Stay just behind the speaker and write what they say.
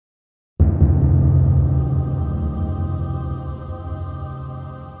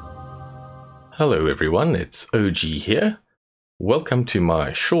Hello everyone, it's OG here. Welcome to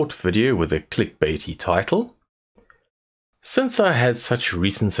my short video with a clickbaity title. Since I had such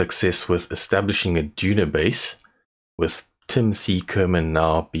recent success with establishing a Duna base, with Tim C. Kerman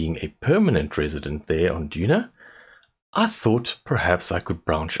now being a permanent resident there on Duna, I thought perhaps I could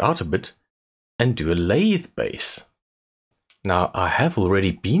branch out a bit and do a Laythe base. Now, I have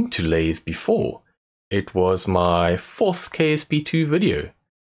already been to Laythe before. It was my 4th KSP2 video,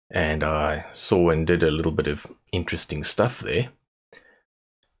 and I saw and did a little bit of interesting stuff there.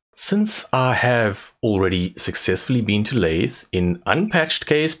 Since I have already successfully been to Laythe in unpatched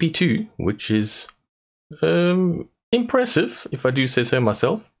KSP2, which is impressive if I do say so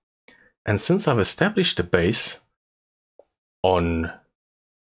myself, and since I've established a base on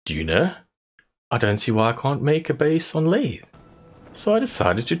Duna, I don't see why I can't make a base on Laythe. So I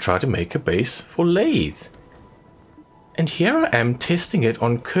decided to try to make a base for Laythe. And here I am testing it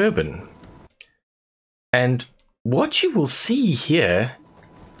on Kerbin. And what you will see here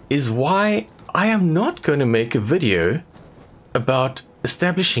is why I am not going to make a video about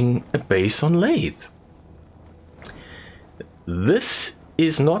establishing a base on Laythe. This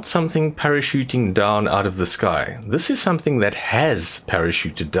is not something parachuting down out of the sky. This is something that has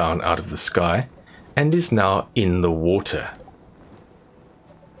parachuted down out of the sky and is now in the water.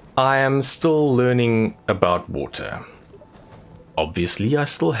 I am still learning about water. Obviously, I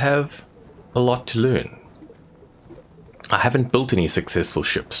still have a lot to learn. I haven't built any successful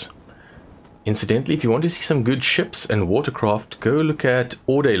ships. Incidentally, if you want to see some good ships and watercraft, go look at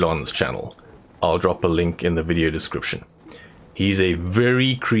Ordelon's channel. I'll drop a link in the video description. He's a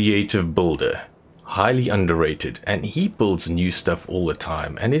very creative builder, highly underrated, and he builds new stuff all the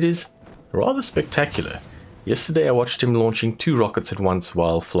time, and it is rather spectacular. Yesterday I watched him launching 2 rockets at once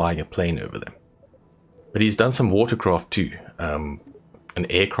while flying a plane over them. But he's done some watercraft too. An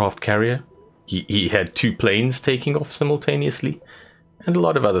aircraft carrier. He had 2 planes taking off simultaneously. And a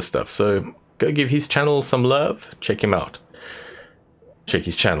lot of other stuff. So go give his channel some love. Check him out. Check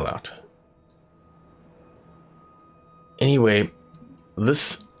his channel out. Anyway,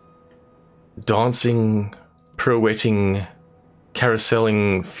 this dancing, pirouetting,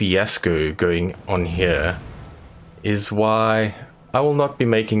 carouseling fiasco going on here is why I will not be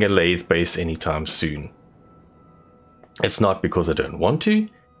making a Laythe base anytime soon. It's not because I don't want to,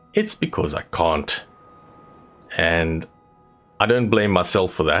 it's because I can't. And I don't blame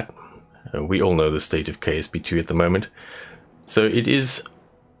myself for that. We all know the state of KSP2 at the moment. So it is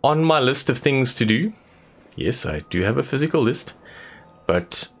on my list of things to do. Yes, I do have a physical list,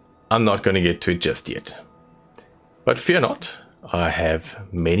 but I'm not going to get to it just yet. But fear not, I have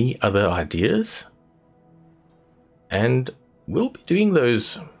many other ideas, and we'll be doing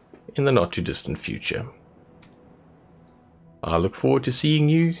those in the not too distant future. I look forward to seeing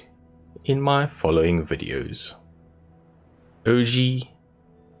you in my following videos. OG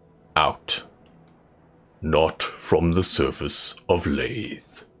out. Not from the surface of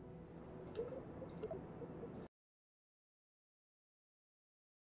Laythe.